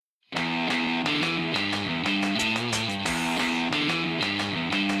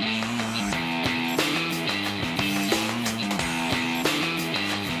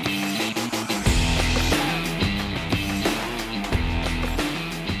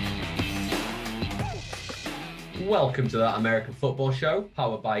Welcome to that American Football Show,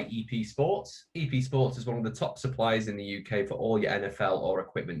 powered by EP Sports. EP Sports is one of the top suppliers in the UK for all your NFL or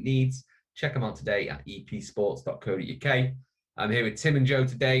equipment needs. Check them out today at epsports.co.uk. I'm here with Tim and Joe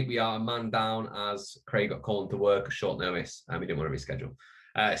today. We are a man down as Craig got called to work at short notice and we didn't want to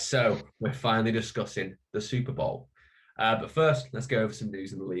reschedule. So we're finally discussing the Super Bowl. But first, let's go over some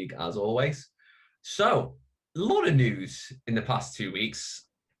news in the league as always. So, a lot of news in the past 2 weeks.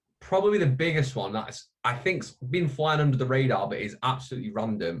 Probably the biggest one that's, I think, been flying under the radar, but is absolutely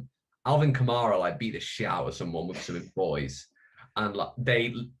random. Alvin Kamara beat the shit out of someone with some of his boys, and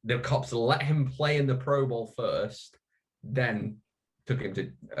the cops let him play in the Pro Bowl first, then took him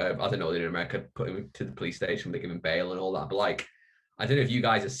to I don't know, in America, put him to the police station, they give him bail and all that. But I don't know if you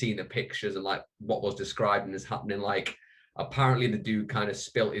guys have seen the pictures and what was described as happening. Apparently the dude kind of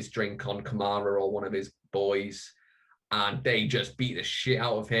spilt his drink on Kamara or one of his boys, and they just beat the shit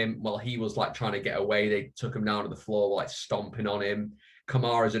out of him while he was trying to get away. They took him down to the floor, stomping on him.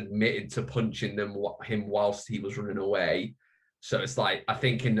 Kamara's admitted to punching him whilst he was running away. So it's I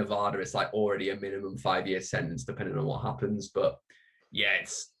think in Nevada, it's already a minimum 5-year sentence, depending on what happens. But yeah,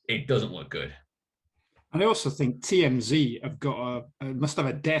 it doesn't look good. And I also think TMZ have got must have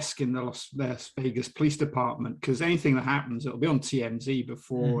a desk in the Las Vegas Police Department, because anything that happens, it'll be on TMZ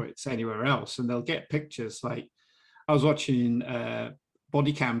before it's anywhere else. And they'll get pictures. I was watching a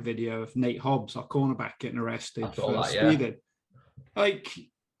body cam video of Nate Hobbs, our cornerback, getting arrested for speeding.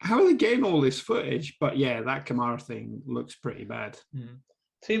 How are they getting all this footage? But yeah, that Kamara thing looks pretty bad.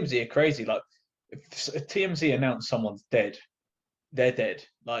 TMZ are crazy. If TMZ announce someone's dead, they're dead.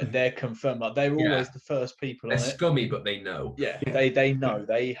 They're confirmed. They're always the first people they're on it. They're scummy, but they know. Yeah. They know.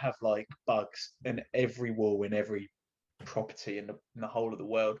 They have bugs in every wall, in every property in the whole of the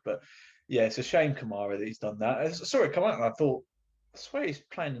world. But yeah, it's a shame Kamara that he's done that. I saw it come out and I thought, I swear he's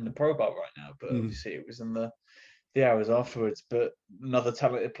playing in the Pro Bowl right now, but obviously it was in the hours afterwards. But another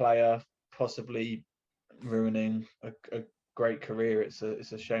talented player possibly ruining a great career. It's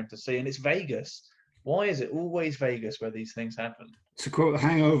a shame to see. And it's Vegas. Why is it always Vegas where these things happen? To quote The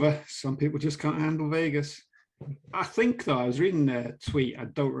Hangover, some people just can't handle Vegas. I think, though, I was reading a tweet. I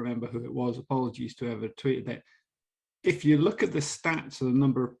don't remember who it was. Apologies to whoever tweeted it. If you look at the stats of the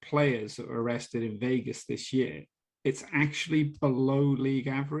number of players that were arrested in Vegas this year, it's actually below league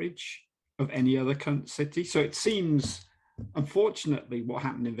average of any other city. So it seems, unfortunately, what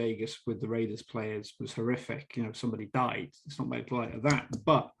happened in Vegas with the Raiders players was horrific. Somebody died. It's not made light of that,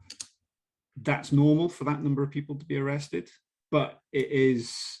 but that's normal for that number of people to be arrested. But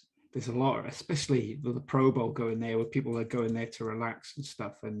there's a lot, especially with the Pro Bowl going there, where people are going there to relax and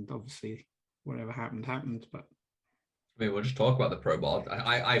stuff. And obviously, whatever happened. But we'll just talk about the Pro Bowl.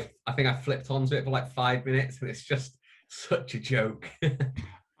 I think I flipped onto it for 5 minutes, and it's just such a joke.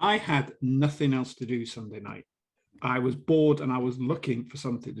 I had nothing else to do Sunday night. I was bored and I was looking for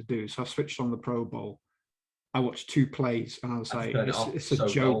something to do. So I switched on the Pro Bowl. I watched 2 plays and I was it's a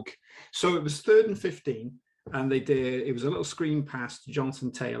joke. Cool. So it was 3rd and 15, and it was a little screen pass to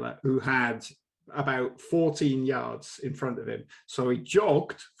Jonathan Taylor, who had about 14 yards in front of him. So he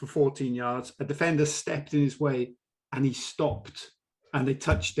jogged for 14 yards. A defender stepped in his way and he stopped, and they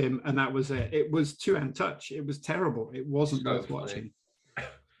touched him, and that was it. It was 2-hand touch. It was terrible. It wasn't worth watching.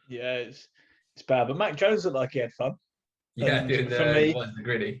 Yeah, it's bad. But Mac Jones looked like he had fun. Yeah, for me, was the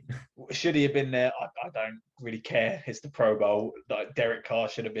gritty. Should he have been there? I don't really care. It's the Pro Bowl. Derek Carr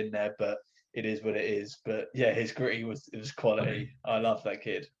should have been there, but it is what it is. But yeah, his gritty was quality. I love that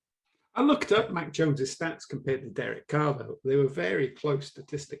kid. I looked up Mac Jones's stats compared to Derek Carr, though. They were very close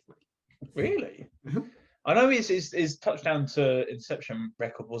statistically. Really? I know his touchdown to interception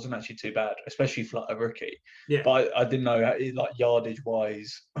record wasn't actually too bad, especially for a rookie. Yeah. But I didn't know, yardage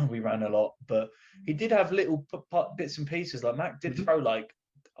wise, we ran a lot. But he did have little bits and pieces. Mac did throw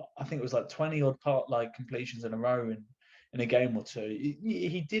I think it was 20 odd completions in a row in a game or two.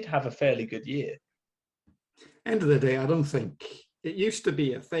 He did have a fairly good year. End of the day, I don't think it used to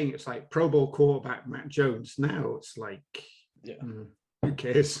be a thing. It's Pro Bowl quarterback Mac Jones. Now it's who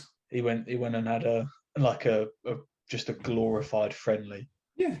cares? He went and had just a glorified friendly.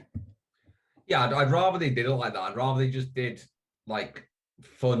 Yeah. I'd rather they did it like that. I'd rather they just did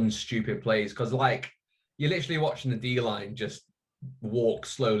fun, stupid plays, because you're literally watching the D-line just walk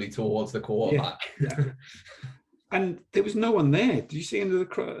slowly towards the quarterback. Yeah. And there was no one there. Did you see into the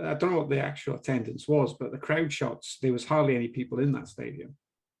crowd? I don't know what the actual attendance was, but the crowd shots, there was hardly any people in that stadium.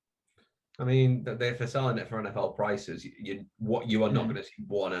 I mean, if they're selling it for NFL prices, you are not going to see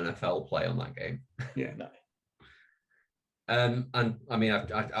one NFL play on that game. Yeah, no. And I mean,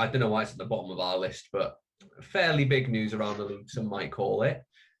 I don't know why it's at the bottom of our list, but fairly big news around the league, some might call it.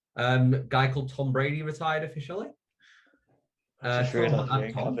 Guy called Tom Brady retired officially. I just Tom realised we and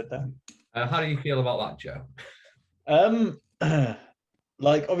ain't Tom, covered that. how do you feel about that, Joe? Um,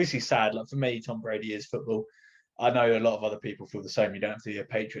 like obviously sad. Like for me, Tom Brady is football. I know a lot of other people feel the same. You don't have to be a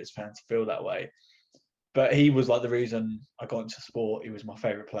Patriots fan to feel that way. But he was like the reason I got into sport. He was my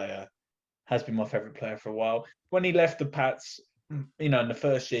favorite player. Has been my favorite player for a while. When he left the Pats, you know, in the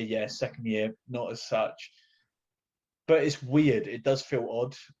first year, yes, second year, not as such. But it's weird. It does feel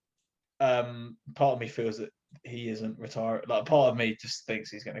odd. Part of me feels that he isn't retired. Like part of me just thinks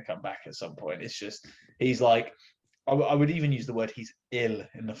he's going to come back at some point. It's just he's like I would even use the word he's ill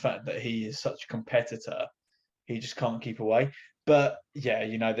in the fact that he is such a competitor. He just can't keep away. But yeah,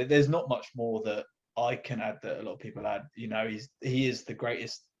 you know, there's not much more that I can add that a lot of people add. You know, he is the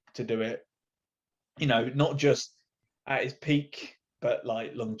greatest to do it. You know, not just at his peak, but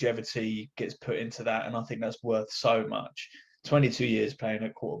like longevity gets put into that, and I think that's worth so much. 22 years playing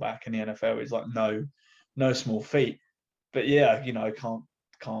at quarterback in the NFL is like no small feat. But yeah, you know,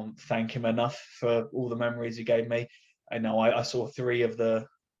 can't thank him enough for all the memories he gave me. I know I saw 3 of the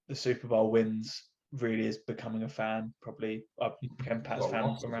Super Bowl wins. Really is becoming a fan. Probably I became Pats Got a fan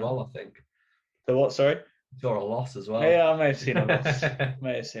loss as around well, I think. the what? Sorry. Saw a loss as well. Yeah, I may have seen a loss.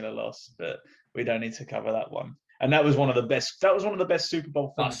 May have seen a loss, but we don't need to cover that one. And that was one of the best. That was one of the best Super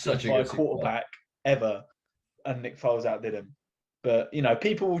Bowl That's finishes such a by a good Super Bowl. quarterback ever. And Nick Foles outdid him. But you know,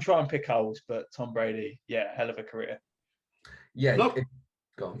 people will try and pick holes, but Tom Brady, yeah, hell of a career. Yeah, Look,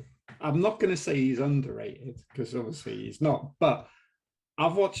 go on. I'm not going to say he's underrated because obviously he's not, but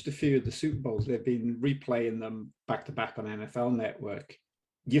I've watched a few of the Super Bowls. They've been replaying them back to back on NFL Network.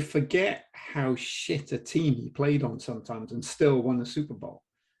 You forget how shit a team he played on sometimes and still won the Super Bowl.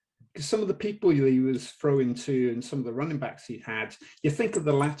 Because some of the people he was throwing to and some of the running backs he had, you think of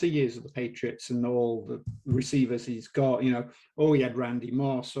the latter years of the Patriots and all the receivers he's got, you know, oh, he had Randy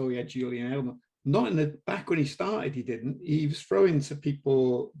Moss, oh, he had Julian Edelman. Not in the back when he started, he didn't. He was throwing to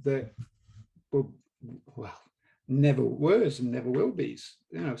people that were, well, never was and never will be,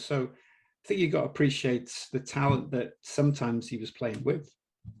 you know. So I think you got to appreciate the talent that sometimes he was playing with.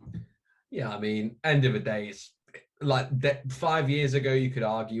 Yeah, I mean, end of the day, it's like 5 years ago, you could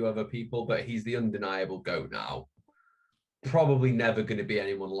argue other people, but he's the undeniable GOAT now. Probably never going to be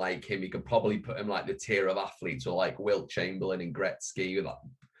anyone like him. You could probably put him like the tier of athletes or like Wilt Chamberlain and Gretzky. Like,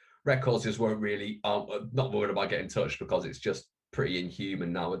 records just won't really, not worried about getting touched because it's just pretty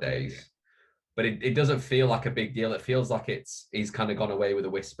inhuman nowadays. But it doesn't feel like a big deal. It feels like he's kind of gone away with a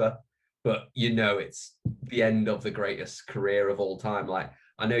whisper. But you know, it's the end of the greatest career of all time. Like,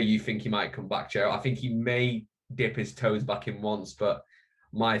 I know you think he might come back, Joe. I think he may dip his toes back in once, but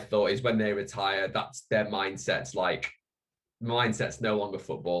my thought is when they retire, that's their mindset's like, mindset's no longer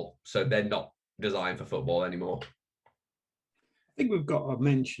football. So they're not designed for football anymore. I think we've got to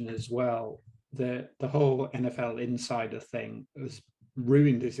mention as well that the whole NFL insider thing has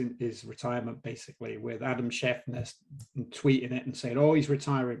ruined his retirement, basically, with Adam Schefter tweeting it and saying, oh, he's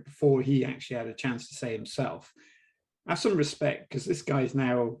retiring before he actually had a chance to say himself. Have some respect, because this guy's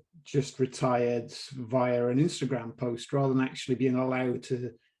now just retired via an Instagram post rather than actually being allowed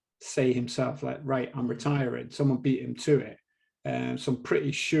to say himself, like, right, I'm retiring. Someone beat him to it. So I'm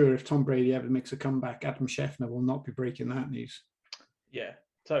pretty sure if Tom Brady ever makes a comeback, Adam Schefter will not be breaking that news. Yeah,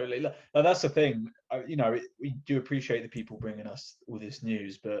 totally. Like, that's the thing. You know, we do appreciate the people bringing us all this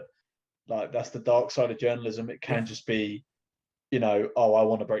news, but like that's the dark side of journalism. It can just be, you know, oh, I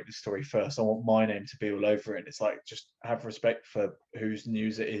want to break this story first. I want my name to be all over it. It's like, just have respect for whose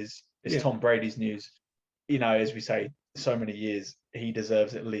news it is. It's Tom Brady's news. You know, as we say, so many years, he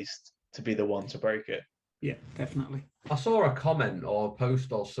deserves at least to be the one to break it. Yeah, definitely. I saw a comment or a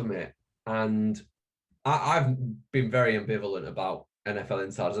post or something, and I've been very ambivalent about NFL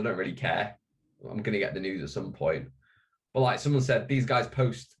insiders. I don't really care. I'm going to get the news at some point. But like someone said, these guys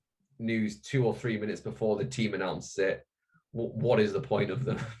post news 2 or 3 minutes before the team announces it. What is the point of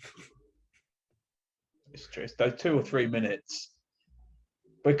them? It's true. It's those 2 or 3 minutes,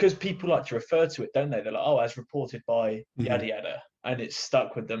 because people like to refer to it, don't they? They're like, oh, as reported by yada yada, and it's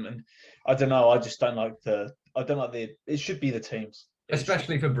stuck with them. And I don't know. I just don't like it should be the teams.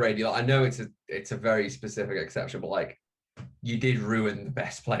 Especially for Brady. Like, I know it's a very specific exception, but like, you did ruin the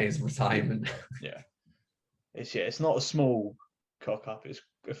best player's retirement. Yeah. It's not a small cock up, it's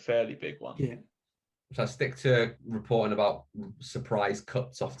a fairly big one. Yeah. So I stick to reporting about surprise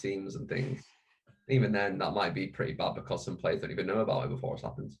cuts off teams and things. Even then, that might be pretty bad because some players don't even know about it before it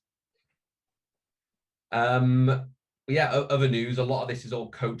happens. Yeah, other news, a lot of this is all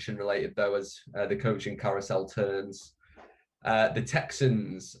coaching related though, as the coaching carousel turns. The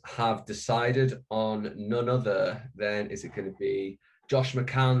Texans have decided on none other than, is it going to be Josh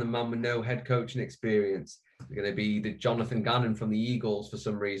McCown, the man with no head coaching experience? going to be the Jonathan Gannon from the Eagles for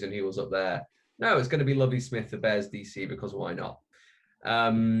some reason who was up there. No, it's going to be Lovie Smith, the Bears DC, because why not?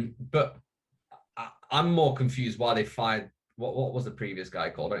 But I'm more confused why they fired. What was the previous guy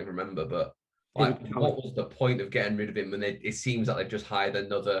called? I don't even remember. But like, what was the point of getting rid of him when it seems like they've just hired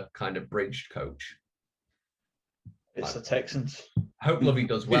another kind of bridged coach? It's the Texans. I hope Lovie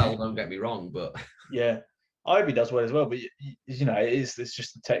does well. Don't get me wrong, but yeah, I hope he does well as well. But it's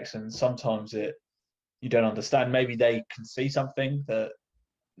just the Texans. Sometimes you don't understand. Maybe they can see something that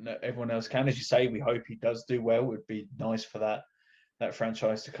everyone else can. As you say, we hope he does do well. It would be nice for that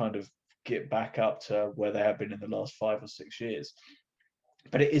franchise to kind of get back up to where they have been in the last 5 or 6 years.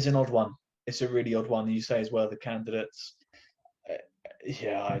 But it is an odd one. It's a really odd one. You say as well, the candidates.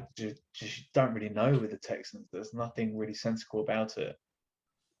 I just don't really know with the Texans. There's nothing really sensible about it.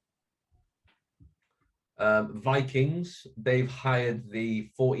 Vikings, they've hired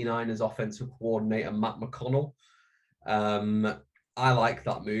the 49ers offensive coordinator, Matt McConnell. I like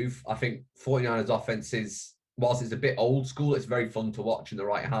that move. I think 49ers offense is, whilst it's a bit old school, it's very fun to watch in the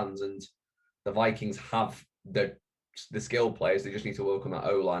right hands. And the Vikings have the skill players. They just need to work on that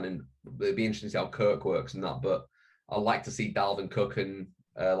O-line. And it'd be interesting to see how Kirk works in that. But I like to see Dalvin Cook and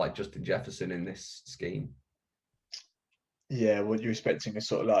like Justin Jefferson in this scheme. Yeah, what you're expecting is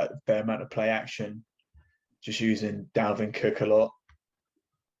sort of like a fair amount of play action, just using Dalvin Cook a lot.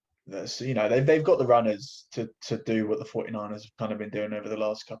 That's, they've got the runners to do what the 49ers have kind of been doing over the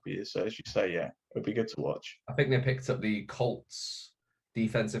last couple of years. So as you say, yeah, it would be good to watch. I think they picked up the Colts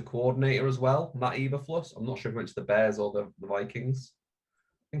defensive coordinator as well, Matt Eberflus. I'm not sure if he went to the Bears or the Vikings.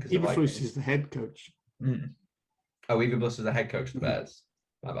 I think it's Eberflus is the head coach. Mm. Oh, Eberflus is the head coach of the Bears.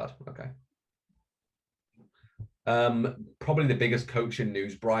 My bad. Okay. Probably the biggest coaching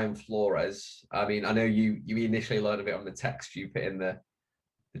news, Brian Flores. I mean, I know you initially learned of it on the text you put in the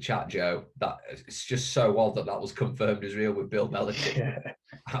chat, Joe. That it's just so odd that was confirmed as real with Bill Belichick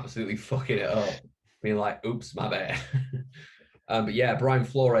absolutely fucking it up, being like, "Oops, my bad." But yeah, Brian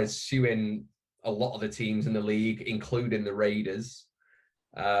Flores suing a lot of the teams in the league, including the Raiders.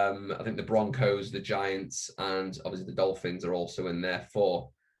 I think the Broncos, the Giants, and obviously the Dolphins are also in there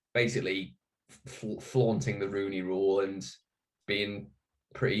for basically flaunting the Rooney Rule and being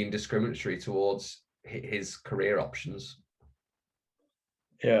pretty indiscriminatory towards his career options.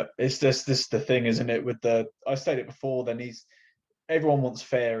 Yeah, it's this the thing, isn't it? With I stated it before. Then everyone wants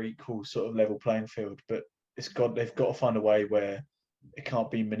fair, equal, sort of level playing field, but they've got to find a way where it can't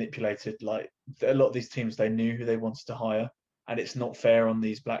be manipulated. Like a lot of these teams, they knew who they wanted to hire, and it's not fair on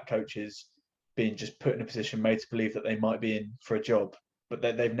these black coaches being just put in a position, made to believe that they might be in for a job, but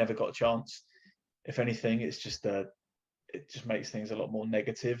they've never got a chance. If anything, it just makes things a lot more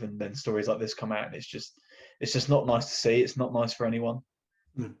negative, and then stories like this come out, and it's just not nice to see. It's not nice for anyone.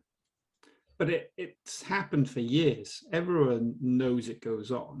 No. But it's happened for years. Everyone knows it goes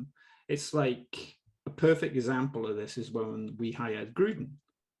on. It's like a perfect example of this is when we hired Gruden.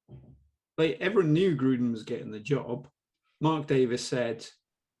 Like everyone knew Gruden was getting the job. Mark Davis said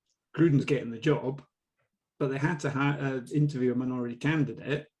Gruden's getting the job, but they had to interview a minority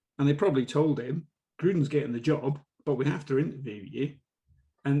candidate, and they probably told him Gruden's getting the job, but we have to interview you,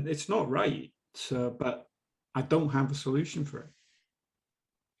 and it's not right. So, but I don't have a solution for it.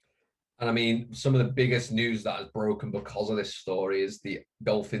 And I mean, some of the biggest news that has broken because of this story is the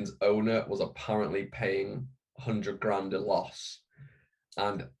Dolphins owner was apparently paying $100,000 a loss.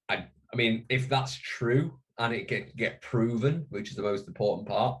 And I mean, if that's true and it get proven, which is the most important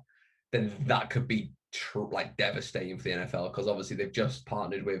part, then that could be devastating for the NFL, because obviously they've just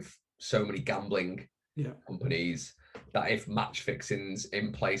partnered with so many gambling companies that if match fixing's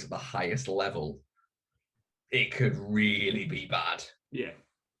in place at the highest level, it could really be bad. Yeah.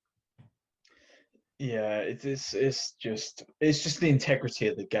 Yeah, it's just the integrity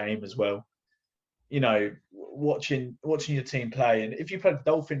of the game as well. Watching your team play, and if you played the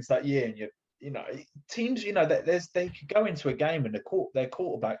Dolphins that year, and teams, they could go into a game and their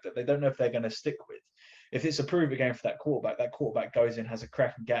quarterback that they don't know if they're going to stick with. If it's a prove game for that quarterback goes in, has a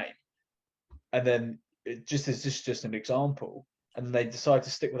cracking game, and then this is just an example, and then they decide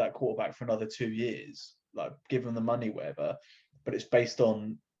to stick with that quarterback for another 2 years, like give them the money, whatever. But it's based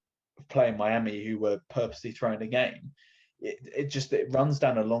on playing Miami, who were purposely throwing a game. It runs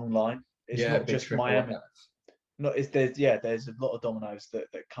down a long line. It's not just Miami. There's a lot of dominoes that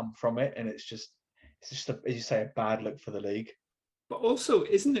come from it, and it's just as you say, a bad look for the league. But also,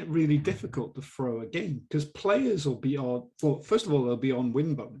 isn't it really difficult to throw a game? Because players will be on, well, first of all, they'll be on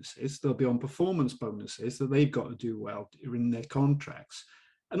win bonuses, they'll be on performance bonuses that they've got to do well in their contracts.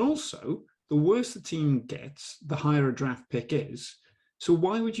 And also, the worse the team gets, the higher a draft pick is. So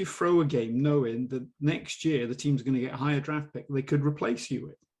why would you throw a game knowing that next year the team's going to get a higher draft pick they could replace you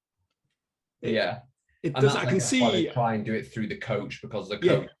with? Yeah. It And does. that's, I can why see. they try and do it through the coach, because the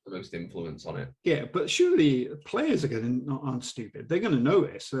Yeah. coach has the most influence on it. Yeah, but surely players are going to aren't stupid. They're going to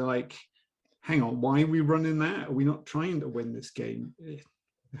notice. They're like, hang on, why are we running that? Are we not trying to win this game?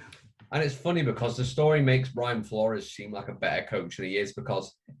 And it's funny because the story makes Brian Flores seem like a better coach than he is,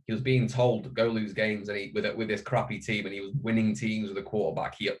 because he was being told to go lose games and with this crappy team, and he was winning teams with a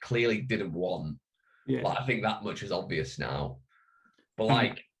quarterback he clearly didn't want. Yeah, Like, I think that much is obvious now. But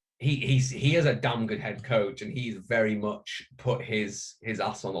like he is a damn good head coach, and he's very much put his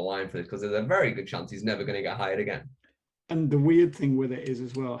ass on the line for this, because there's a very good chance he's never going to get hired again. and the weird thing with it is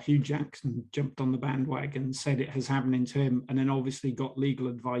as well, Hugh Jackson jumped on the bandwagon and said it has happening to him, and then obviously got legal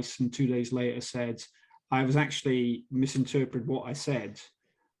advice, and 2 days later said, I was actually misinterpreted what I said.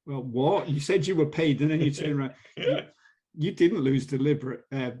 Well, what? You said you were paid, and then you turn around. You didn't lose deliberate.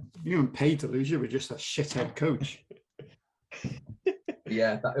 You weren't paid to lose. You were just a shithead coach.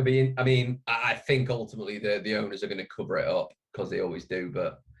 Yeah, that would be. I mean, I think ultimately the owners are going to cover it up, because they always do.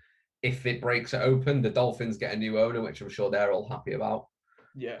 But if it breaks it open, the Dolphins get a new owner, which I'm sure they're all happy about.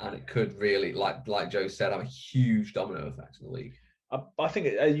 Yeah, and it could really, like Joe said, have a huge domino effect in the league. I think,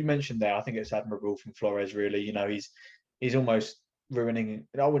 as you mentioned there, I think it's admirable from Flores. Really, he's almost ruining.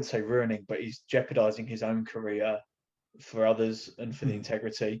 I wouldn't say ruining, but he's jeopardizing his own career for others and for the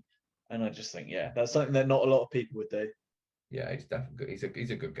integrity. And I just think, yeah, that's something that not a lot of people would do. Yeah, he's definitely good.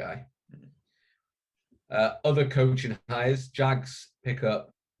 He's a good guy. Other coaching hires: Jags pick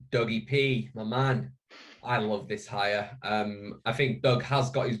up Dougie P, my man. I love this hire. I think Doug has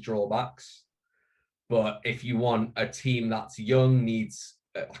got his drawbacks, but if you want a team that's young, needs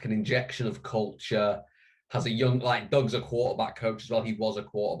like an injection of culture, has a young, like Doug's a quarterback coach as well. He was a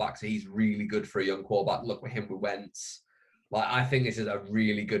quarterback, so he's really good for a young quarterback. Look at him with Wentz. Like, I think this is a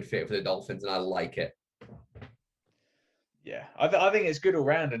really good fit for the Dolphins, and I like it. Yeah, I think it's good all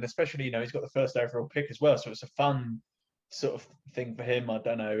round, and especially he's got the first overall pick as well, so it's a fun sort of thing for him. I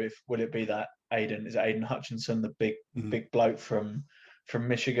don't know if will it be that Aiden Hutchinson, the big bloke from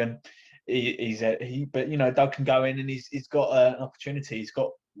Michigan. But Doug can go in, and he's got an opportunity. He's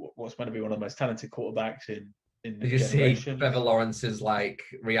got what's going to be one of the most talented quarterbacks in the Did you generation. see Trevor Lawrence's like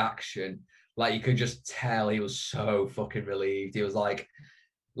reaction? Like, you could just tell he was so fucking relieved. He was like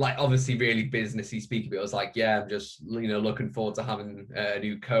obviously really businessy speaking, but it was like, yeah, I'm just looking forward to having a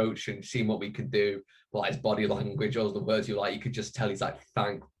new coach and seeing what we could do. Like, his body language, all the words you could just tell he's like,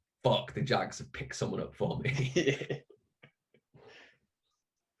 thank fuck the Jags have picked someone up for me.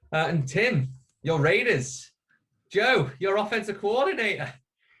 And Tim, your Raiders. Joe, your offensive coordinator.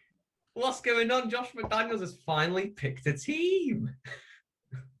 What's going on? Josh McDaniels has finally picked a team.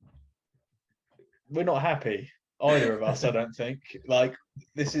 We're not happy, either of us, I don't think. Like,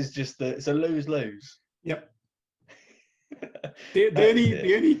 this is just it's a lose-lose. Yep.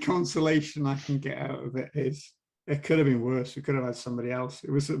 The only consolation I can get out of it is it could have been worse. We could have had somebody else.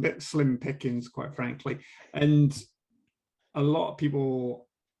 It was a bit slim pickings, quite frankly. And a lot of people,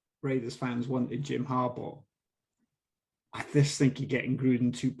 Raiders fans, wanted Jim Harbaugh. I just think you're getting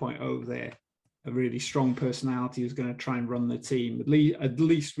Gruden 2.0 there. A really strong personality who's going to try and run the team. At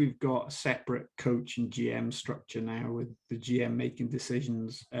least we've got a separate coach and GM structure now, with the GM making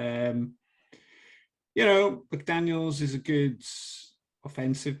decisions. McDaniels is a good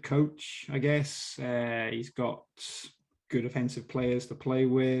offensive coach, I guess. He's got good offensive players to play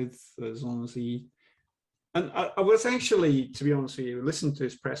with, as long as he... And I was actually, to be honest with you, listening to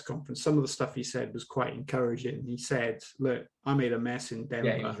his press conference, some of the stuff he said was quite encouraging. He said, look, I made a mess in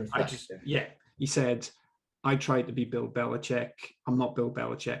Denver. He said, I tried to be Bill Belichick. I'm not Bill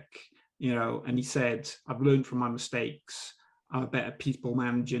Belichick, and he said, I've learned from my mistakes. I'm a better people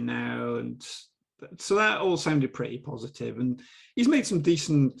manager now. And so that all sounded pretty positive. And he's made some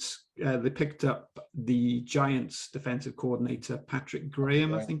decent, they picked up the Giants defensive coordinator, Patrick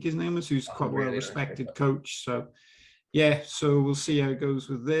Graham, I think his name is, who's quite a well-respected coach. So, so we'll see how it goes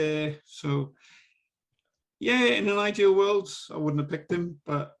with there. So, in an ideal world, I wouldn't have picked him,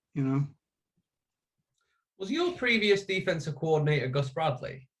 but, Was your previous defensive coordinator Gus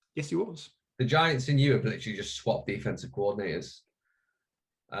Bradley? Yes, he was. The Giants and you have literally just swapped defensive coordinators,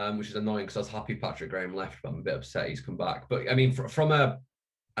 which is annoying because I was happy Patrick Graham left, but I'm a bit upset he's come back. But I mean, from an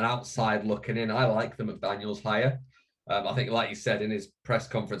outside looking in, I like the McDaniels hire. I think, like you said in his press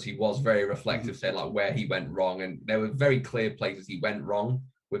conference, he was very reflective, saying like where he went wrong, and there were very clear places he went wrong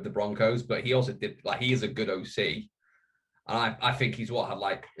with the Broncos. But he also did, he is a good OC. And I think he's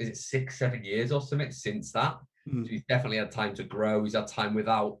had is it 6-7 years or something since that? So he's definitely had time to grow. He's had time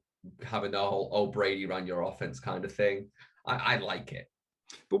without having the whole Brady ran your offense kind of thing. I like it.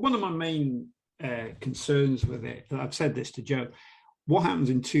 But one of my main concerns with it, I've said this to Joe, what happens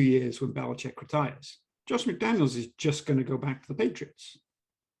in 2 years when Belichick retires? Josh McDaniels is just going to go back to the Patriots.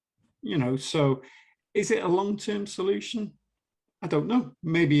 So is it a long-term solution? I don't know.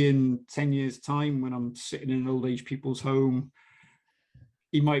 Maybe in 10 years' time, when I'm sitting in an old age people's home,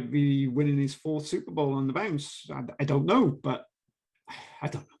 he might be winning his 4th Super Bowl on the bounce. I don't know, but I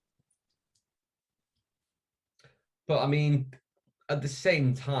don't know. But I mean, at the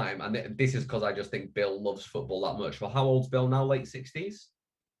same time, and this is because I just think Bill loves football that much. Well, how old's Bill now? Late 60s? Is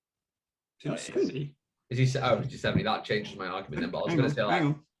he 70? Is he 70? That changes my argument then. But I was going to say,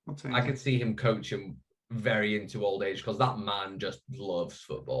 like, I could see him coaching very into old age because that man just loves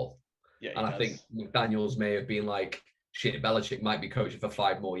football. Yeah, and I think McDaniels may have been like, shit, Belichick might be coaching for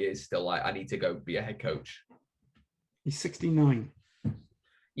 5 more years still. Like, I need to go be a head coach. He's 69.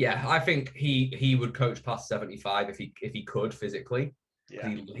 Yeah, I think he would coach past 75 if he could physically. Yeah.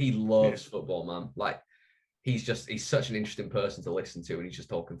 He loves football, man. Like, he's such an interesting person to listen to, and he's just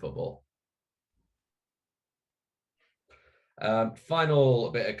talking football.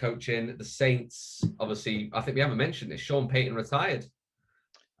 Final bit of coaching. The Saints, obviously, I think we haven't mentioned this. Sean Payton retired.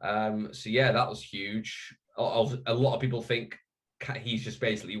 So yeah, that was huge. A lot of people think he's just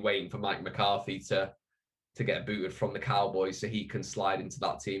basically waiting for Mike McCarthy to get booted from the Cowboys so he can slide into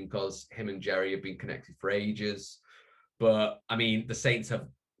that team because him and Jerry have been connected for ages. But I mean, the Saints have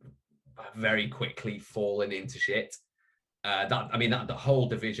very quickly fallen into shit. The whole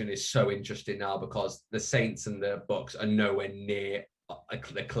division is so interesting now because the Saints and the Bucks are nowhere near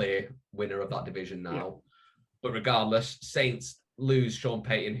the clear winner of that division now. Yeah. But regardless, Saints lose Sean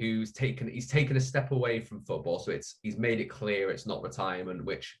Payton, he's taken a step away from football. So he's made it clear it's not retirement,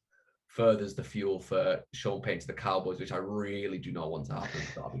 which furthers the fuel for Sean Payton to the Cowboys, which I really do not want to happen.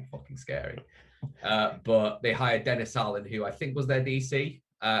 That'll be fucking scary. But they hired Dennis Allen, who I think was their DC.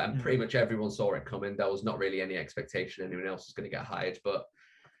 And pretty much everyone saw it coming. There was not really any expectation anyone else was going to get hired. But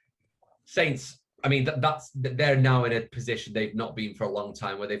Saints, I mean, they're now in a position they've not been for a long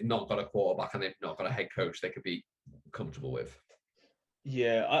time where they've not got a quarterback and they've not got a head coach they could be comfortable with.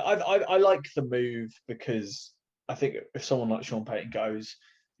 Yeah, I like the move because I think if someone like Sean Payton goes,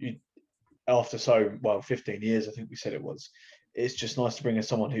 after 15 years, I think we said it was, it's just nice to bring in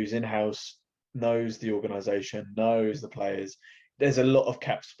someone who's in-house, knows the organization, knows the players. There's a lot of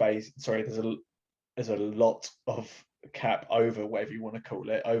cap space. Sorry, there's a lot of cap over, whatever you want to call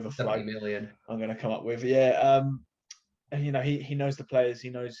it, overflow. 70 million. I'm going to come up with. Yeah. And he knows the players. He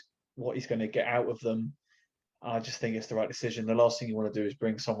knows what he's going to get out of them. I just think it's the right decision. The last thing you want to do is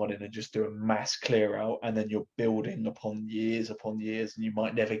bring someone in and just do a mass clear out, and then you're building upon years, and you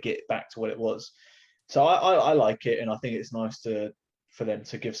might never get back to what it was. So I like it, and I think it's nice for them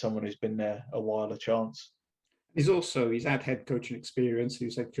to give someone who's been there a while a chance. He's had head coaching experience.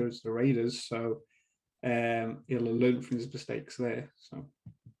 He's head coach of the Raiders, so he'll have learned from his mistakes there. So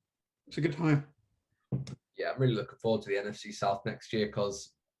it's a good hire. Yeah, I'm really looking forward to the NFC South next year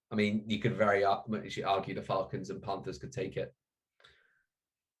because, I mean, you could very much argue the Falcons and Panthers could take it.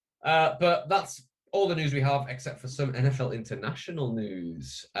 But that's all the news we have, except for some NFL international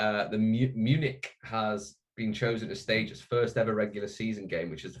news. The Munich has been chosen to stage its first ever regular season game,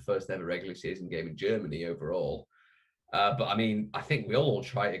 which is the first ever regular season game in Germany overall. But I mean, I think we'll all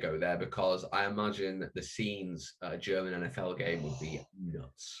try to go there because I imagine the scenes at a German NFL game would be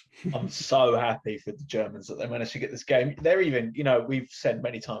nuts. I'm so happy for the Germans that they managed to get this game. They're even, we've said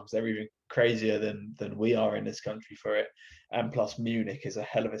many times, they're even crazier than we are in this country for it. And plus Munich is a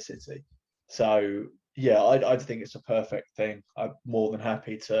hell of a city. So yeah, I think it's a perfect thing. I'm more than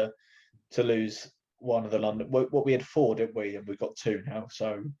happy to lose one of the London, what we had 4, didn't we? And we've got 2 now.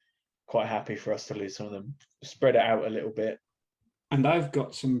 So quite happy for us to lose some of them, spread it out a little bit. And I've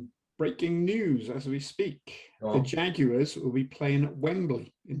got some breaking news as we speak. Oh. The Jaguars will be playing at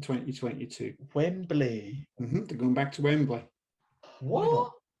Wembley in 2022. Wembley? Mm-hmm. They're going back to Wembley.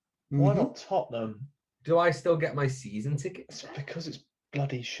 What? Why not Tottenham? Do I still get my season tickets? It's because it's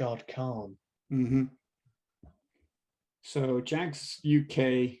bloody Shad Khan. Mm-hmm. So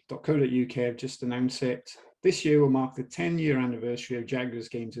jagsuk.co.uk have just announced it. This year will mark the 10-year anniversary of Jaguars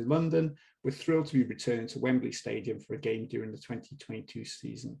games in London. We're thrilled to be returning to Wembley Stadium for a game during the 2022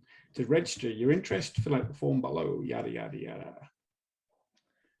 season. To register your interest, fill out the form below, yada, yada, yada.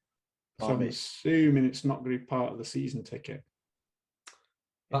 So I'm assuming it's not going to be part of the season ticket.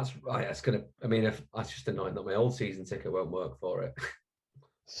 That's right. That's going to, if that's just annoying that my old season ticket won't work for it.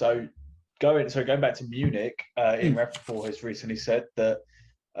 So going back to Munich, Ian Rapoport has recently said that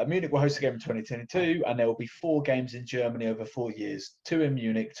Munich will host a game in 2022, and there will be 4 games in Germany over 4 years: 2 in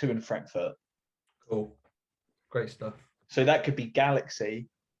Munich, 2 in Frankfurt. Cool, great stuff. So that could be Galaxy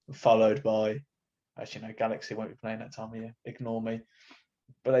followed by. Actually, no, Galaxy won't be playing that time of year. Ignore me.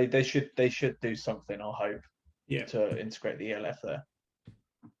 But they should do something. I hope to integrate the ELF there.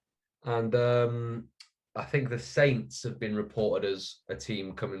 And I think the Saints have been reported as a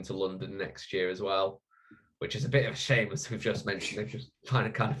team coming to London next year as well, which is a bit of a shame, as we've just mentioned. They've just kind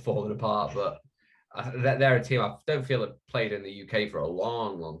of fallen apart, but they're a team I don't feel have played in the UK for a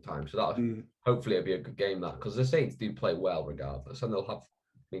long, long time. So that hopefully it'll be a good game, that, because the Saints do play well regardless, and they'll have.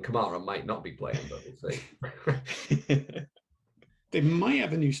 I mean, Kamara might not be playing, but we'll see. They might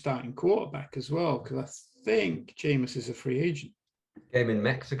have a new starting quarterback as well, because I think Jameis is a free agent. Game in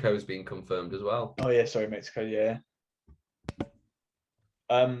Mexico has been confirmed as well. Oh yeah, sorry, Mexico. Yeah.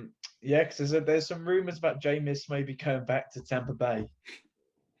 Yeah, because there's some rumours about Jameis maybe going back to Tampa Bay,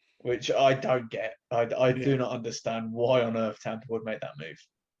 which I don't get. I do not understand why on earth Tampa would make that move.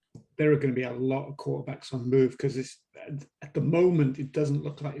 There are going to be a lot of quarterbacks on move, because at the moment it doesn't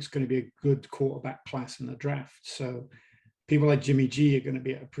look like it's going to be a good quarterback class in the draft. So people like Jimmy G are going to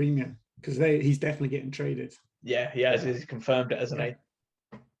be at a premium, because he's definitely getting traded. Yeah, he has. He's confirmed it, hasn't he?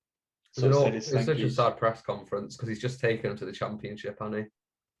 So it's such a sad press conference, because he's just taken him to the championship, hasn't he?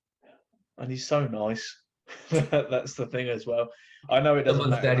 And he's so nice. That's the thing as well. I know it doesn't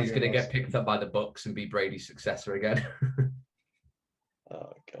matter. Instead, he's going to get picked up by the Bucks and be Brady's successor again.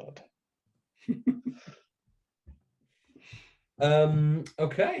 Oh God.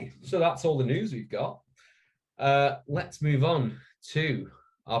 Okay, so that's all the news we've got. Let's move on to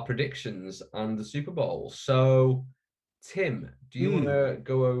our predictions and the Super Bowl. So, Tim, do you want to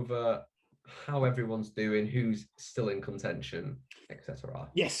go over how everyone's doing, who's still in contention, etc.?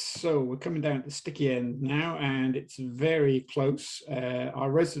 Yes, so we're coming down to the sticky end now, and it's very close.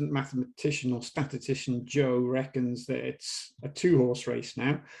 Our resident mathematician or statistician, Joe, reckons that it's a 2-horse race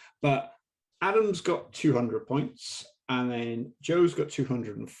now, but Adam's got 200 points, and then Joe's got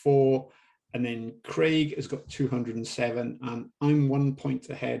 204, and then Craig has got 207, and I'm 1 point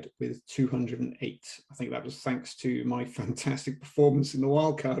ahead with 208. I think that was thanks to my fantastic performance in the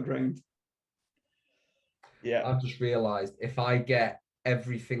wildcard round. Yeah, I've just realised if I get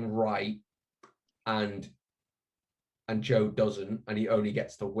everything right and Joe doesn't, and he only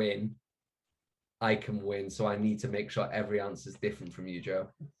gets to win, I can win. So I need to make sure every answer is different from you, Joe.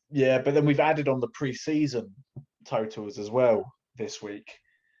 Yeah, but then we've added on the pre-season totals as well this week,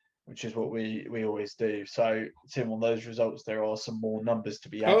 which is what we always do. So, Tim, on those results, there are some more numbers to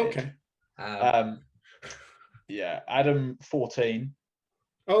be added. Oh, okay. Yeah, Adam 14.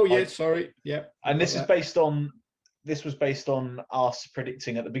 Oh yeah, sorry. Yeah. And this was based on us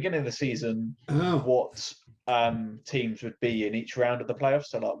predicting at the beginning of the season what teams would be in each round of the playoffs,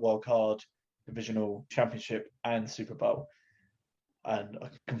 so like wild card, divisional, championship, and Super Bowl. And I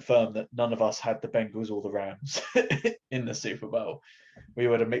can confirm that none of us had the Bengals or the Rams in the Super Bowl. We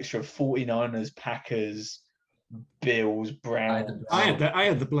had a mixture of 49ers, Packers, Bills, Browns. I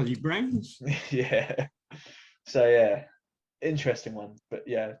had the bloody Browns. Yeah. So yeah, interesting one. But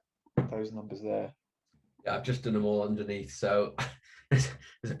yeah, those numbers there. Yeah, I've just done them all underneath, so there's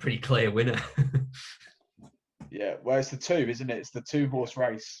a pretty clear winner. Yeah, well, it's the 2, isn't it? It's the 2-horse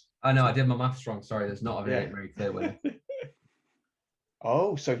race. I know, I did my maths wrong. Sorry, there's not a very clear winner.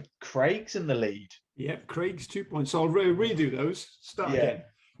 Oh, so Craig's in the lead. Yep, Craig's 2 points. So I'll redo those. Start again.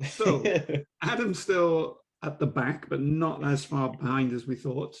 So Adam's still at the back, but not as far behind as we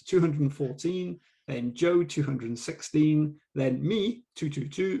thought. 214, then Joe 216, then me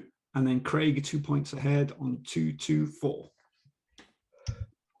 222, and then Craig 2 points ahead on 224.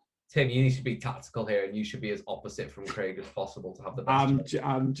 Tim, you need to be tactical here, and you should be as opposite from Craig as possible to have the best.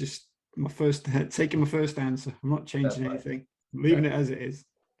 I'm just taking my first answer. I'm not changing anything. I'm leaving it as it is.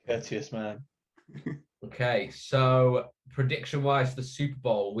 Courteous man. Okay, so prediction-wise, the Super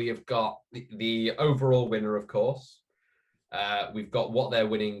Bowl, we have got the overall winner, of course. We've got what they're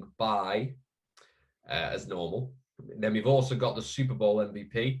winning by, as normal. Then we've also got the Super Bowl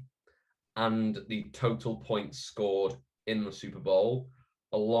MVP and the total points scored in the Super Bowl,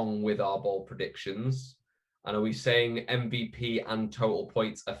 along with our bowl predictions. And are we saying MVP and total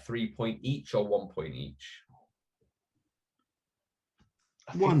points are 3 point each or 1 point each?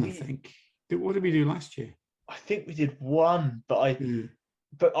 I think. What did we do last year? I think we did 1, but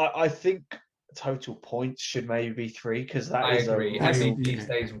I think total points should maybe be 3, because I agree. MVP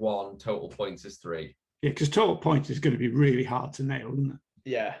stays 1, total points is 3. Yeah, because total points is going to be really hard to nail, isn't it?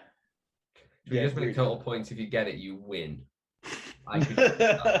 Yeah. Should we just make total points? If you get it, you win.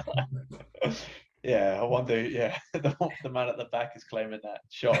 Yeah, I wonder. Yeah, the man at the back is claiming that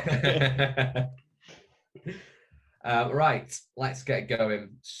shot. Right, let's get going.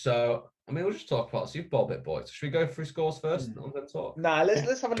 So I mean, we'll just talk about Super Bowl bit, boys. Should we go through scores first and then talk? Nah,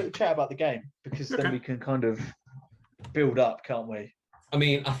 let's have a little chat about the game because then Okay. we can kind of build up, can't we? I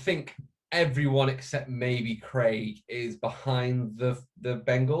mean, I think everyone except maybe Craig is behind the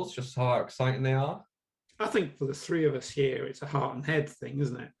Bengals, just how exciting they are. I think for the three of us here, it's a heart and head thing,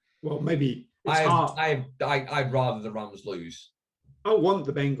 isn't it? Well, maybe it's heart. I'd rather the Rams lose. I want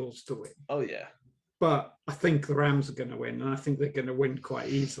the Bengals to win, Oh yeah. but I think the Rams are going to win, and I think they're going to win quite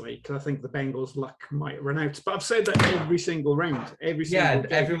easily because I think the Bengals' luck might run out. But I've said that every single round, every single Yeah, game.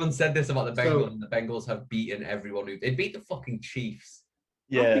 everyone said this about the Bengals, So- and the Bengals have beaten everyone. They beat the fucking Chiefs.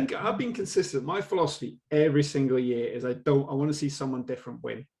 Yeah. I've been consistent. My philosophy every single year is I want to see someone different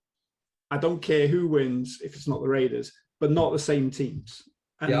win. I don't care who wins if it's not the Raiders, but not the same teams.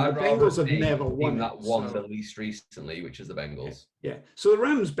 And Yeah, the Bengals have never won won that it, won so- the least recently, which is the Bengals. Yeah. So the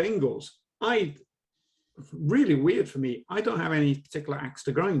Rams Bengals, really weird for me. I don't have any particular axe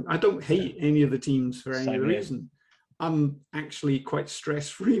to grind. I don't hate any of the teams for any Same other here. reason. I'm actually quite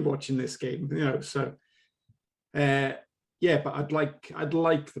stress-free watching this game, so yeah, but I'd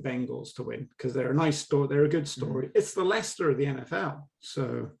like the Bengals to win because they're a nice story, they're a good story. It's the Leicester of the NFL.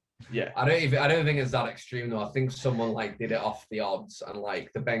 So Yeah. I don't think it's that extreme though. I think someone like did it off the odds, and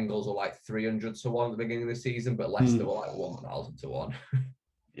like the Bengals were like 300 to 1 at the beginning of the season, but Leicester were like 1,000 to 1.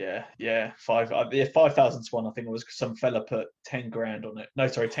 Yeah. 5,000 to 1. I think it was some fella put 10 grand on it. No,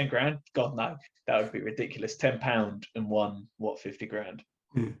 sorry, 10 grand. God no, that would be ridiculous. £10 and won 50 grand.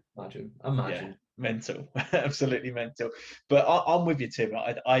 Imagine. Yeah, mental, absolutely mental. But I'm with you, Tim.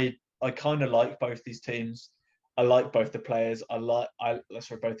 I kind of like both these teams. I like both the players. Both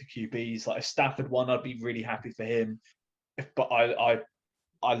the QBs. Like if Stafford won, I'd be really happy for him. But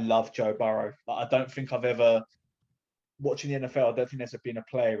I love Joe Burrow. Like, I don't think I've ever watching the NFL. I don't think there's been a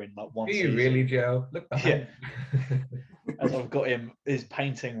player in like one. Do you season. really, Joe? Look behind. As I've got his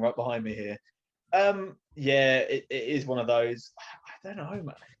painting right behind me here. Yeah, it is one of those. I don't know,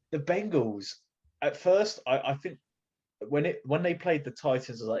 man. The Bengals. At first, I think when they played the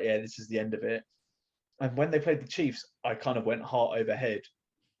Titans, I was like, yeah, this is the end of it. And when they played the Chiefs, I kind of went heart over head.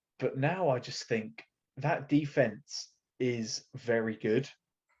 But now I just think that defense is very good,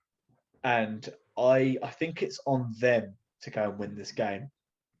 and I think it's on them to go and win this game.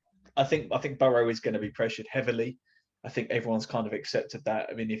 I think Burrow is going to be pressured heavily. I think everyone's kind of accepted that.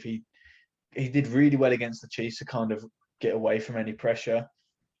 I mean, if he did really well against the Chiefs to kind of get away from any pressure,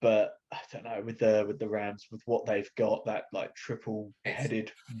 but I don't know with the Rams, with what they've got, that like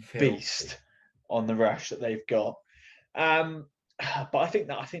triple-headed beast on the rush that they've got. But I think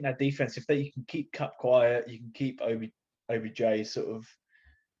that defense, if you can keep Kupp quiet, you can keep OBJ sort of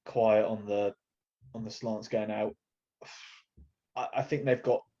quiet on the slants going out. I think they've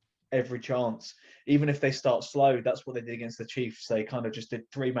got every chance. Even if they start slow, that's what they did against the Chiefs. They kind of just did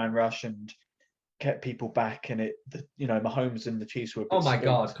 3-man rush and kept people back, and Mahomes and the Chiefs were. Oh my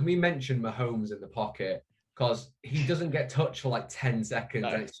God! Can we mention Mahomes in the pocket? Because he doesn't get touched for like 10 seconds. No.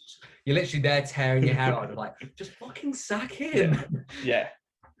 And you're literally there tearing your hair out. Like, just fucking sack him. Yeah,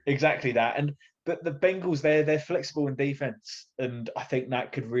 exactly that. But the Bengals, they're flexible in defense, and I think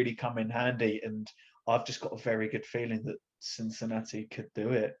that could really come in handy. And I've just got a very good feeling that Cincinnati could do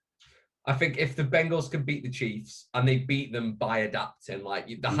it. I think if the Bengals can beat the Chiefs and they beat them by adapting, like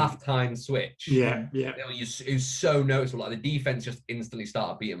the halftime switch, yeah. it was so noticeable. Like the defense just instantly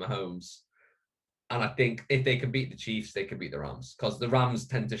started beating Mahomes. And I think if they can beat the Chiefs, they can beat the Rams, because the Rams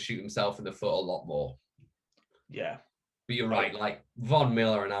tend to shoot themselves in the foot a lot more. Yeah. But you're right, like Von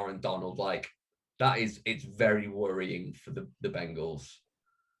Miller and Aaron Donald, like it's very worrying for the Bengals.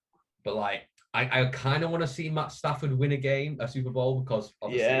 But like, I kind of want to see Matt Stafford win a Super Bowl, because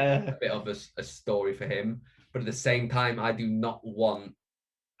obviously it's a bit of a story for him. But at the same time, I do not want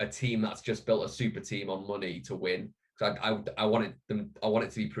a team that's just built a super team on money to win. Because I want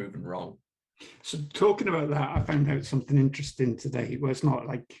it to be proven wrong. So talking about that, I found out something interesting today. Well, it's not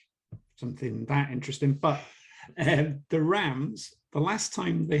like something that interesting, but the Rams, the last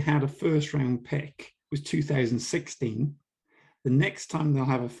time they had a first-round pick was 2016. The next time they'll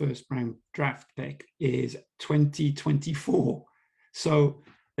have a first-round draft pick is 2024. So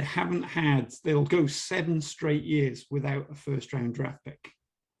they'll go 7 straight years without a first-round draft pick.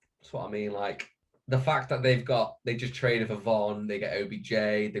 That's what I mean. Like, the fact that they just traded for Vaughn, they get OBJ,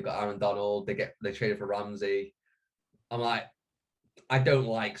 they've got Aaron Donald, they traded for Ramsey. I'm like, I don't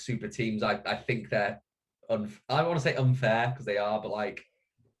like super teams. I think they're I don't want to say unfair, because they are, but like,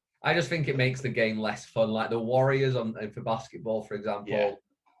 I just think it makes the game less fun. Like the Warriors for basketball, for example,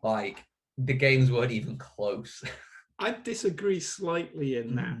 like the games weren't even close. I disagree slightly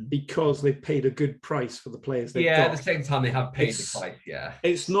in that because they paid a good price for the players they Yeah, got. at the same time, they have paid the It's- price. Yeah.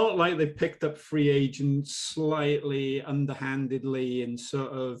 It's not like they picked up free agents slightly underhandedly and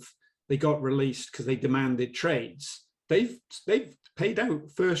sort of they got released because they demanded trades. They've paid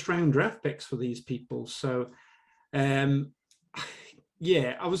out first round draft picks for these people. So um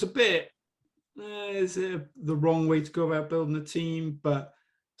yeah, I was a bit is it the wrong way to go about building a team, but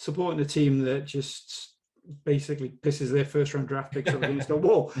supporting a team that just basically pisses their first round draft picks up against a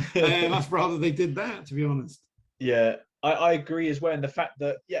wall. That's rather they did that, to be honest. Yeah, I agree as well. And the fact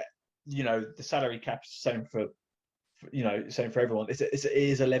that, yeah, the salary cap is the same for same for everyone. It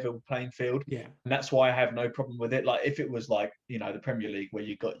is a level playing field. Yeah. And that's why I have no problem with it. Like if it was like, the Premier League where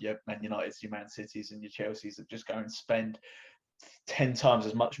you got your Man Uniteds, your Man Cities and your Chelseas that just go and spend 10 times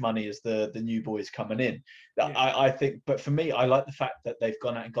as much money as the new boys coming in. Yeah. I think, but for me, I like the fact that they've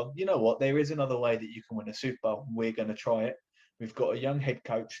gone out and gone, you know what, there is another way that you can win a Super Bowl. We're going to try it. We've got a young head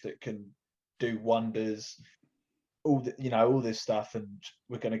coach that can do wonders, all this stuff, and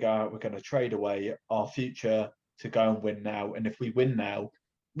we're going to go out, we're going to trade away our future to go and win now. And if we win now,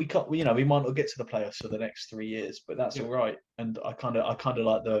 we can't, we might not get to the playoffs for the next 3 years, but that's all right. And I kind of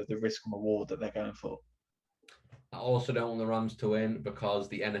like the risk and reward that they're going for. I also don't want the Rams to win because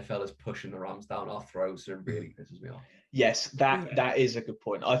the NFL is pushing the Rams down our throats and it really pisses me off. Yes, that is a good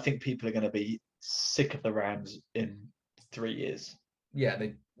point. I think people are going to be sick of the Rams in 3 years. Yeah,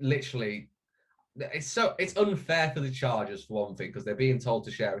 they literally. It's unfair for the Chargers for one thing because they're being told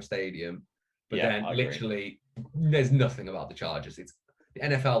to share a stadium, but then literally there's nothing about the Chargers. It's the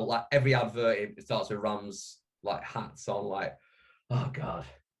NFL. Like every advert, it starts with Rams like hats on. Like, oh god.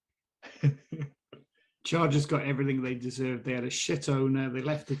 Chargers got everything they deserved. They had a shit owner. They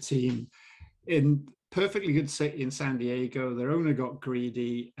left the team in perfectly good city in San Diego. Their owner got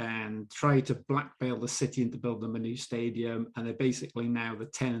greedy and tried to blackmail the city into building them a new stadium. And they're basically now the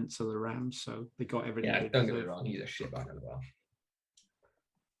tenants of the Rams. So they got everything. Yeah, they don't deserved. get me wrong. He's a shitbag as well.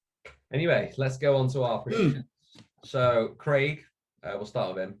 Anyway, let's go on to our predictions. So Craig, we'll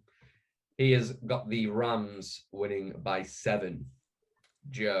start with him. He has got the Rams winning by 7.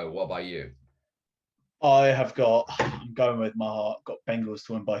 Joe, what about you? I'm going with my heart, got Bengals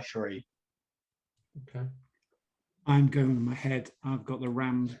to win by 3. Okay. I'm going with my head. I've got the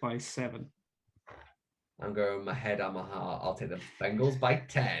Rams by 7. I'm going with my head and my heart. I'll take the Bengals by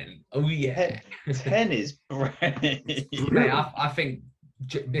 10. Oh, yeah. 10 is great. Mate, I think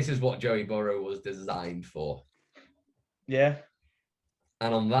this is what Joey Burrow was designed for. Yeah.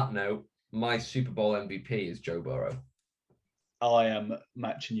 And on that note, my Super Bowl MVP is Joe Burrow. I am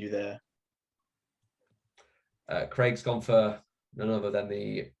matching you there. Craig's gone for none other than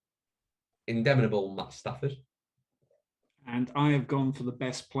the indomitable Matt Stafford. And I have gone for the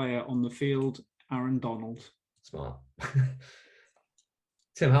best player on the field, Aaron Donald. Smart.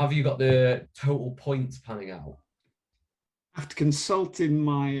 Tim, how have you got the total points panning out? After consulting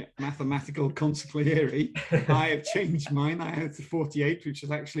my mathematical consigliere, I have changed mine. I had to 48, which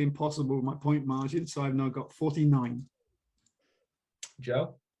is actually impossible with my point margin. So I've now got 49.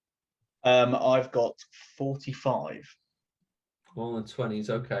 Joe? I've got 45. More than 20s,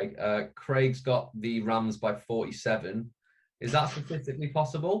 okay. Craig's got the Rams by 47. Is that statistically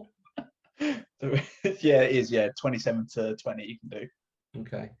possible? Yeah, it is. Yeah, 27 to 20 you can do.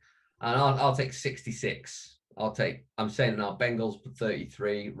 Okay. And I'll take 66. I'm saying now Bengals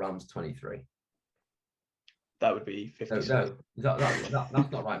 33, Rams 23. That would be 56. No, that's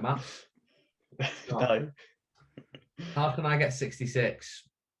not right, Matt. No. How can I get 66?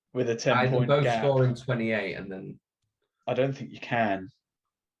 With a 10-point both gap. scoring 28 and then... I don't think you can.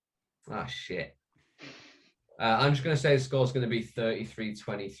 Ah, shit. I'm just going to say the score's going to be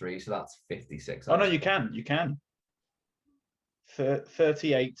 33-23, so that's 56. Oh, no, you can. You can.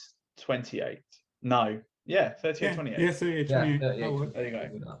 38-28. No. Yeah, 38-28. Yeah, 38-28. Yeah, 38. Oh, There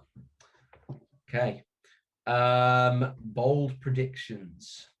you go. Okay. Bold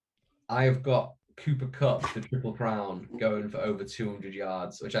predictions. I've got Cooper Kupp, the Triple Crown, going for over 200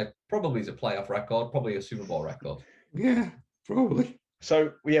 yards, which probably is a playoff record, probably a Super Bowl record. yeah, probably.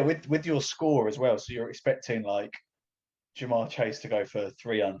 So, yeah, with your score as well, so you're expecting, like, Jamar Chase to go for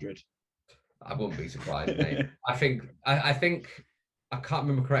 300. I wouldn't be surprised, mate. I think, I can't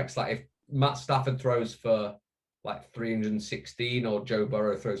remember correct, like, if Matt Stafford throws for, like, 316 or Joe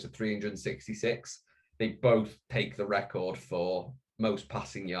Burrow throws for 366, they both take the record for most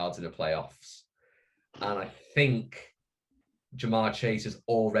passing yards in the playoffs. And I think Jamar Chase has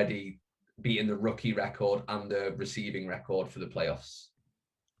already beaten the rookie record and the receiving record for the playoffs.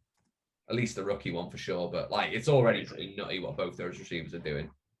 At least the rookie one for sure, but like it's already pretty nutty what both those receivers are doing.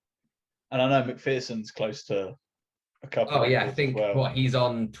 And I know McPherson's close to a couple. Oh of yeah, I records as think well. he's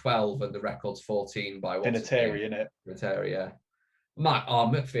on 12 and the record's 14 by what's his name? Vinatieri, innit? Vinatieri, yeah.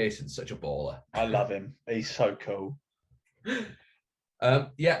 McPherson's such a baller. I love him. He's so cool.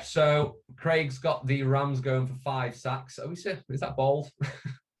 Yeah, so Craig's got the Rams going for 5 sacks. Is that bold?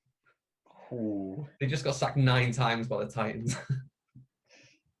 Ooh. They just got sacked 9 times by the Titans.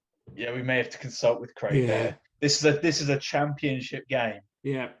 Yeah, we may have to consult with Craig there. This is a championship game.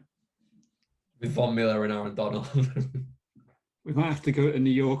 Yeah. With Von Miller and Aaron Donald. We might have to go to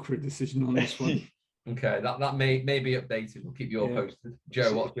New York for a decision on this one. Okay, that may be updated. We'll keep you all posted.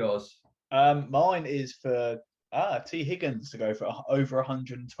 Joe, what's yours? Mine is for T. Higgins to go for over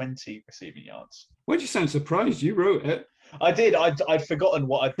 120 receiving yards. Why do you sound surprised? You wrote it. I did. I'd forgotten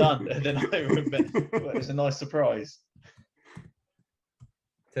what I'd done, and then I remembered. It was a nice surprise.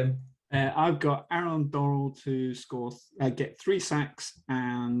 Tim? I've got Aaron Donald to get 3 sacks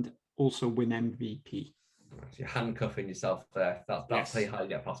and also win MVP. You're handcuffing yourself there. That's how you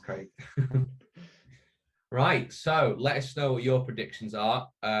get past Craig. Right, so let us know what your predictions are.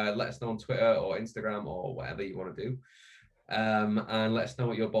 Let us know on Twitter or Instagram or whatever you want to do. And let us know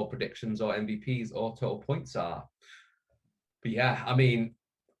what your bold predictions or MVPs or total points are. But yeah, I mean,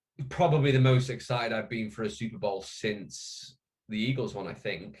 probably the most excited I've been for a Super Bowl since the Eagles one, I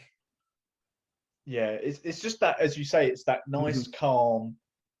think. Yeah, it's just that, as you say, it's that nice, calm.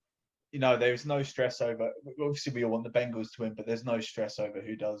 You know, there's no stress over. Obviously, we all want the Bengals to win, but there's no stress over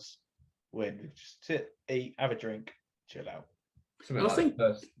who does win. Just sit, eat, have a drink, chill out.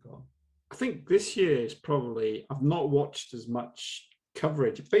 I think this year is probably, I've not watched as much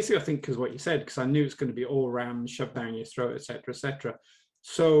coverage. Basically, I think because what you said, because I knew it's going to be all around, shoved down your throat, etc., etc.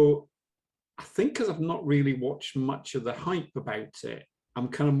 So I think because I've not really watched much of the hype about it, I'm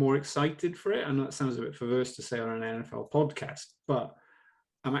kind of more excited for it. I know that sounds a bit perverse to say on an NFL podcast, but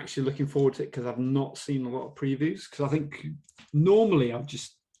I'm actually looking forward to it because I've not seen a lot of previews. Because I think normally I'll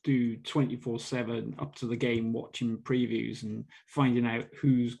just do 24/7 up to the game watching previews and finding out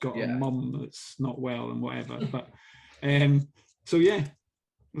who's got a mum that's not well and whatever. But so yeah,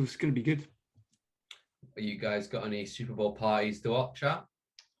 it's going to be good. Are you guys got any Super Bowl parties to watch at?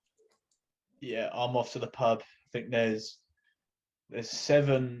 Yeah, I'm off to the pub. I think there's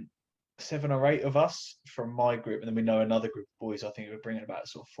 7 or 8 of us from my group, and then we know another group of boys. I think we're bringing about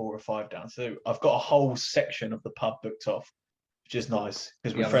sort of 4 or 5 down. So I've got a whole section of the pub booked off, which is nice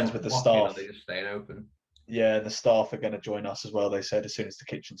because we're friends with the staff. They're just staying open. Yeah, the staff are going to join us as well. They said as soon as the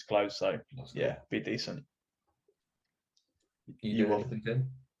kitchen's closed. So yeah, be decent. You will.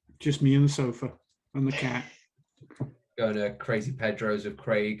 Just me and the sofa and the cat. Going to Crazy Pedro's with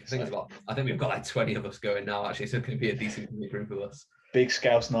Craig. I think we've got like 20 of us going now. Actually, so it's going to be a decent group of us. Big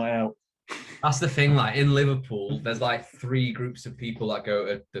Scouse night out. That's the thing. Like in Liverpool, there's like 3 groups of people that go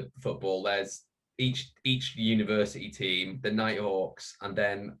to the football. There's each university team, the Nighthawks, and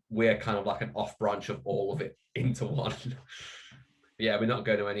then we're kind of like an off branch of all of it into one. Yeah, we're not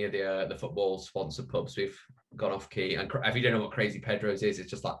going to any of the football sponsored pubs. We've gone off key. And if you don't know what Crazy Pedro's is, it's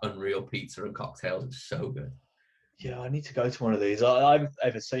just like unreal pizza and cocktails. It's so good. Yeah, I need to go to one of these. I haven't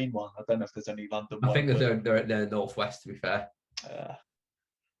ever seen one. I don't know if there's any London I think they're northwest, to be fair.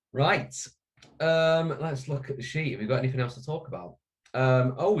 Right. Let's look at the sheet. Have we got anything else to talk about?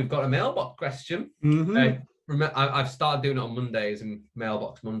 We've got a mailbox question. I've started doing it on Mondays and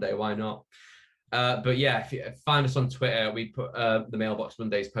Mailbox Monday. Why not? But yeah, if you find us on Twitter, we put the Mailbox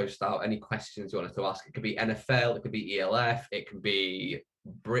Mondays post out. Any questions you want us to ask? It could be NFL, it could be ELF, it can be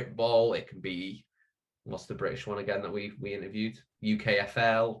Brit Ball, it can be what's the British one again that we interviewed?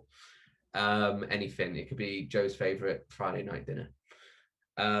 UKFL, anything. It could be Joe's favourite Friday night dinner.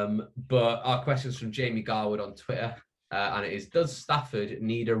 But our question's from Jamie Garwood on Twitter, and it is: does Stafford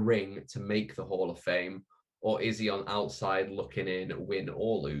need a ring to make the Hall of Fame, or is he on outside looking in, win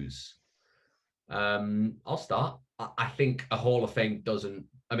or lose? I'll start. I think a Hall of Fame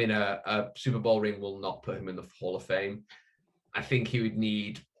a Super Bowl ring will not put him in the Hall of Fame. I think he would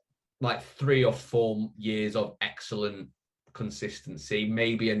need like 3 or 4 years of excellent consistency,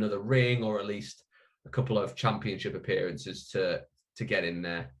 maybe another ring or at least a couple of championship appearances to get in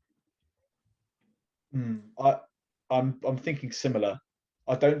there. I'm thinking similar.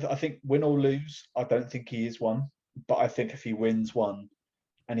 I think win or lose, I don't think he is one, but I think if he wins one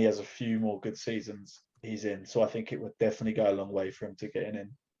and he has a few more good seasons, he's in. So I think it would definitely go a long way for him to getting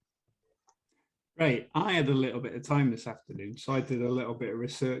in. Right. I had a little bit of time this afternoon, so I did a little bit of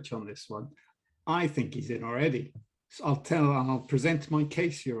research on this one. I think he's in already. So I'll present my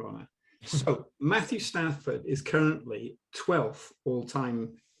case, Your Honour. So Matthew Stafford is currently 12th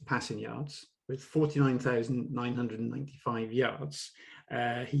all-time passing yards with 49,995 yards.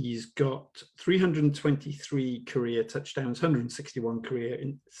 He's got 323 career touchdowns, 161 career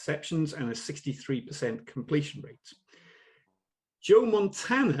interceptions, and a 63% completion rate. Joe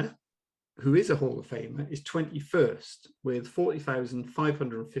Montana, who is a Hall of Famer, is 21st with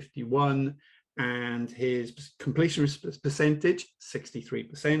 40,551, and his completion percentage,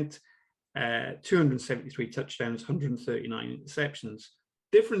 63%, 273 touchdowns, 139 interceptions.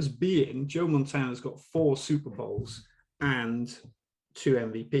 Difference being, Joe Montana's got 4 Super Bowls and 2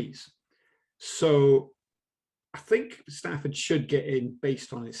 MVPs. So I think Stafford should get in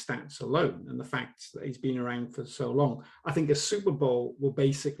based on his stats alone and the fact that he's been around for so long. I think a Super Bowl will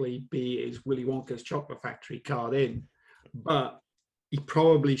basically be his Willy Wonka's Chocolate Factory card in, but he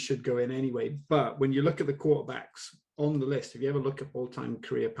probably should go in anyway. But when you look at the quarterbacks on the list, if you ever look at all-time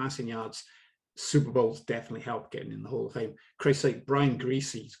career passing yards, Super Bowls definitely help getting in the Hall of Fame. Christ's sake, Brian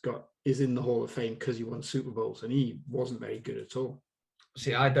Greasy's is in the Hall of Fame because he won Super Bowls and he wasn't very good at all.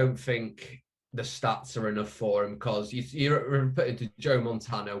 See, I don't think the stats are enough for him because you're putting to Joe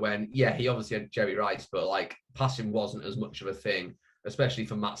Montana when, yeah, he obviously had Jerry Rice, but like passing wasn't as much of a thing, especially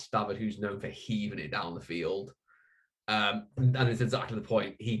for Matt Stafford, who's known for heaving it down the field. And it's exactly the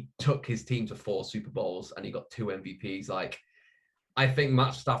point. He took his team to 4 Super Bowls and he got 2 MVPs. Like, I think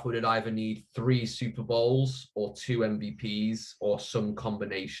Matt Stafford would either need 3 Super Bowls or 2 MVPs or some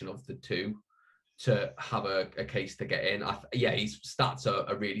combination of the two to have a case to get in. His stats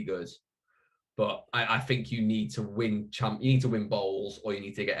are really good, but I think you need to win bowls or you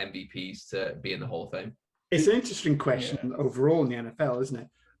need to get MVPs to be in the Hall of Fame. It's an interesting question overall in the NFL, isn't it?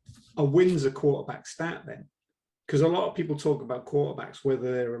 A win's a quarterback stat then? Because a lot of people talk about quarterbacks,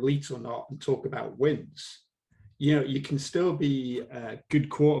 whether they're elite or not, and talk about wins. You know, you can still be a good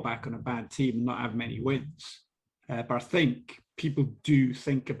quarterback on a bad team and not have many wins. But I think people do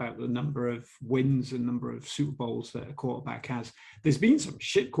think about the number of wins and number of Super Bowls that a quarterback has. There's been some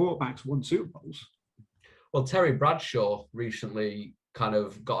shit quarterbacks won Super Bowls. Well, Terry Bradshaw recently kind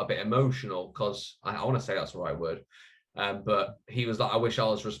of got a bit emotional because I want to say that's the right word. But he was like, I wish I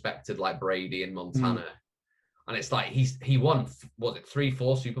was respected like Brady and Montana. And it's like he won,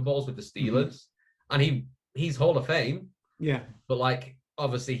 3-4 Super Bowls with the Steelers? And he's Hall of Fame. Yeah. But like,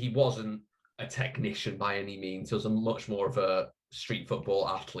 obviously he wasn't a technician by any means. He was a much more of a street football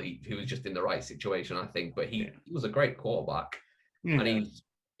athlete who was just in the right situation, I think. But he was a great quarterback. Yeah. And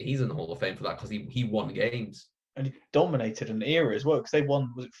he's in the Hall of Fame for that because he won games. And he dominated an era as well because they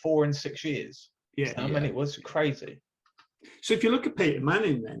won, was it 4 in 6 years? Yeah. How many? It was crazy. So if you look at Peyton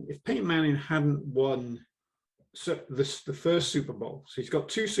Manning then, if Peyton Manning hadn't won the first Super Bowl, so he's got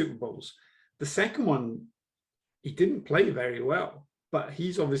 2 Super Bowls. The second one, he didn't play very well, but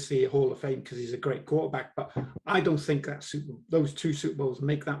he's obviously a Hall of Fame because he's a great quarterback. But I don't think those 2 Super Bowls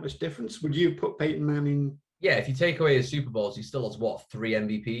make that much difference. Would you put Peyton Manning? Yeah, if you take away his Super Bowls, he still has 3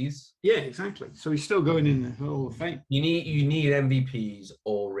 MVPs? Yeah, exactly. So he's still going in the Hall of Fame. You need MVPs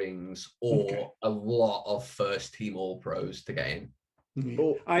or rings or a lot of first team All Pros to get in.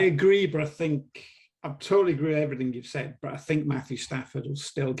 I agree, but I totally agree with everything you've said, but I think Matthew Stafford will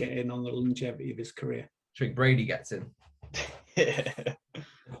still get in on the longevity of his career. I think Brady gets in. I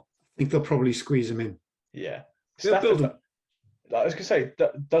think they'll probably squeeze him in. Yeah. Stafford, I was going to say,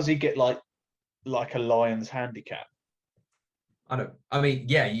 does he get like a Lions handicap? I mean,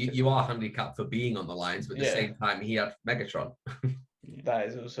 yeah, you are handicapped for being on the Lions, but at the same time, he had Megatron. That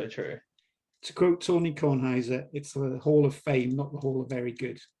is also true. To quote Tony Kornheiser, it's the Hall of Fame, not the Hall of Very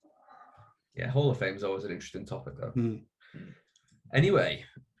Good. Yeah, Hall of Fame is always an interesting topic, though. Anyway,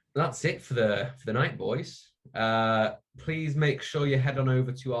 that's it for the night, boys. Please make sure you head on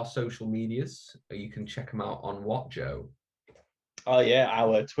over to our social medias. You can check them out on what, Joe? Oh, yeah.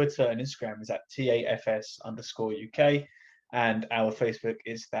 Our Twitter and Instagram is at TAFS_UK. And our Facebook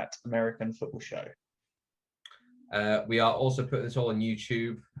is That American Football Show. We are also putting this all on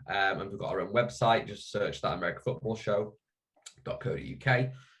YouTube. And we've got our own website. Just search That American Football Show.co.uk.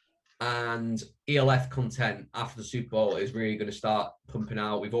 And ELF content after the Super Bowl is really going to start pumping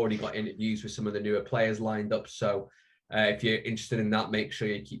out. We've already got interviews with some of the newer players lined up. So if you're interested in that, make sure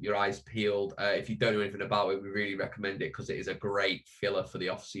you keep your eyes peeled. If you don't know anything about it, we really recommend it because it is a great filler for the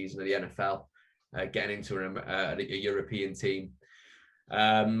off-season of the NFL, getting into a European team.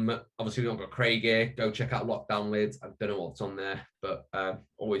 Obviously, we've not got Craig here. Go check out Lockdown Lids. I don't know what's on there, but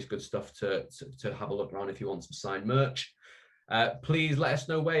always good stuff to have a look around if you want some signed merch. Please let us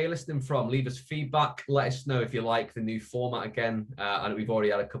know where you're listening from. Leave us feedback. Let us know if you like the new format again. And we've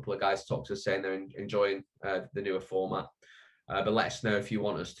already had a couple of guys talk to us saying they're enjoying the newer format. But let us know if you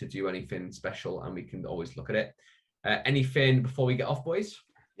want us to do anything special and we can always look at it. Anything before we get off, boys?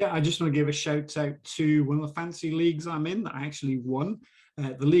 Yeah, I just want to give a shout out to one of the fantasy leagues I'm in that I actually won.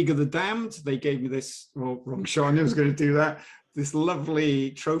 The League of the Damned, they gave me this, well, wrong shot, I was going to do that. This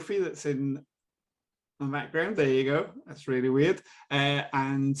lovely trophy that's in the background. There you go. That's really weird.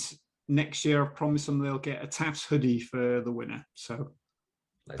 And next year, I've promised them they'll get a Taps hoodie for the winner. So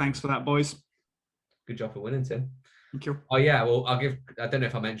thanks for that, boys. Good job for winning, Tim. Thank you. Oh, yeah. Well, I don't know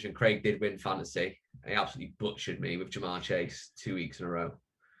if I mentioned Craig did win fantasy. He absolutely butchered me with Jamar Chase 2 weeks in a row.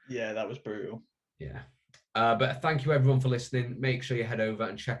 Yeah, that was brutal. Yeah. But thank you, everyone, for listening. Make sure you head over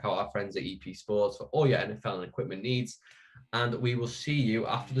and check out our friends at EP Sports for all your NFL and equipment needs. And we will see you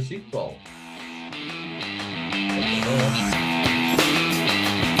after the Super Bowl.